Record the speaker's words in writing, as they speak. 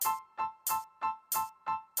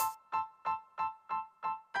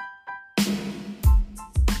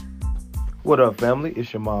What up, family?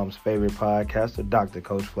 It's your mom's favorite podcaster, Dr.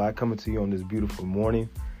 Coach Fly, coming to you on this beautiful morning.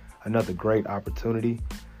 Another great opportunity,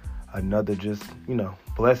 another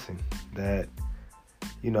blessing that,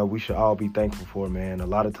 we should all be thankful for, man. A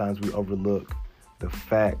lot of times we overlook the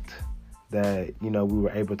fact that, we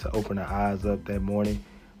were able to open our eyes up that morning.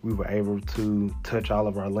 We were able to touch all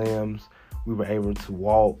of our limbs. We were able to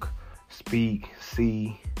walk, speak,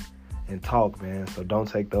 see, and talk, man. So don't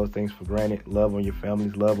take those things for granted. Love on your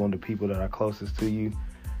families, love on the people that are closest to you.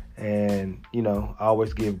 And,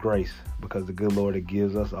 always give grace, because the good Lord, it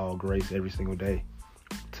gives us all grace every single day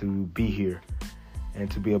to be here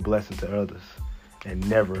and to be a blessing to others and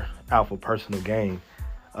never out for personal gain.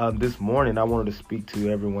 This morning, I wanted to speak to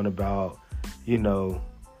everyone about,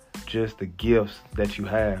 just the gifts that you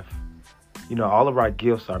have. All of our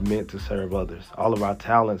gifts are meant to serve others. All of our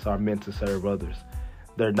talents are meant to serve others.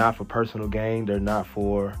 They're not for personal gain. They're not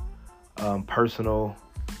for personal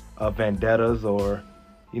vendettas or,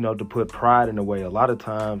 to put pride in the way. A lot of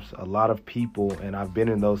times, a lot of people, and I've been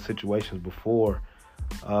in those situations before,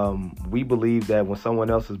 we believe that when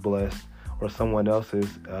someone else is blessed or someone else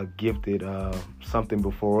is gifted something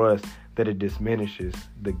before us, that it diminishes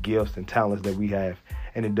the gifts and talents that we have,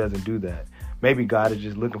 and it doesn't do that. Maybe God is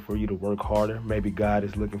just looking for you to work harder. Maybe God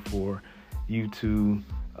is looking for you to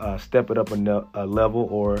step it up a level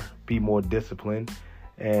or be more disciplined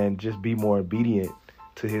and just be more obedient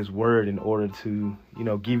to his word in order to,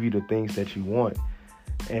 give you the things that you want.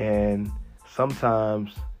 And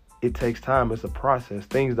sometimes it takes time. It's a process.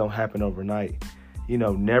 Things don't happen overnight.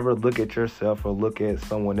 Never look at yourself or look at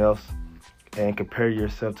someone else and compare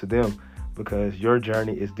yourself to them, because your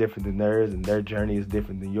journey is different than theirs and their journey is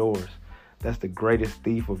different than yours. That's the greatest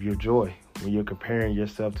thief of your joy, when you're comparing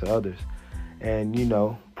yourself to others. And,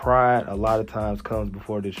 pride a lot of times comes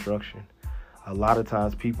before destruction. A lot of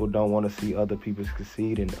times people don't want to see other people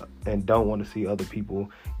succeed and don't want to see other people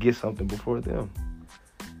get something before them.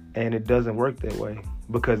 And it doesn't work that way,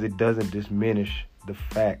 because it doesn't diminish the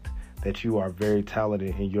fact that you are very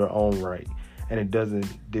talented in your own right. And it doesn't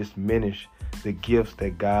diminish the gifts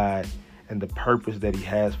that God and the purpose that he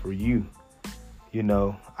has for you.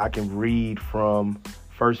 I can read from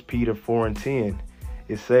 1 Peter 4:10.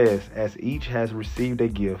 It says, as each has received a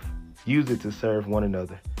gift, use it to serve one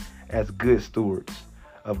another as good stewards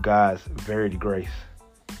of God's varied grace.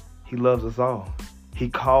 He loves us all. He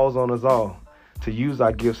calls on us all to use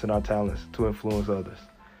our gifts and our talents to influence others,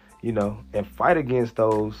 and fight against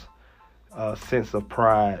those sense of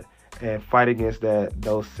pride, and fight against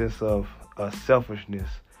those sense of selfishness,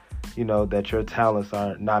 that your talents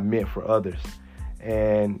are not meant for others.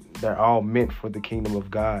 And they're all meant for the kingdom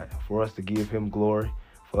of God, for us to give him glory,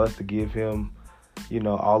 for us to give him,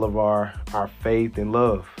 all of our faith and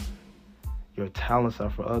love. Your talents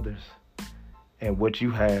are for others. And what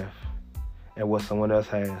you have and what someone else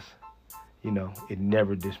has, it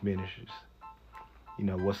never diminishes.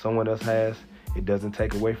 What someone else has, it doesn't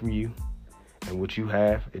take away from you. And what you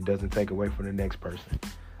have, it doesn't take away from the next person.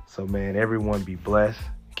 So, man, everyone be blessed.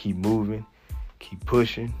 Keep moving. Keep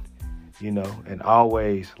pushing. And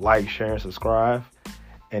always like, share, and subscribe.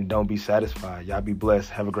 And don't be satisfied. Y'all be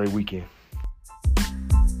blessed. Have a great weekend.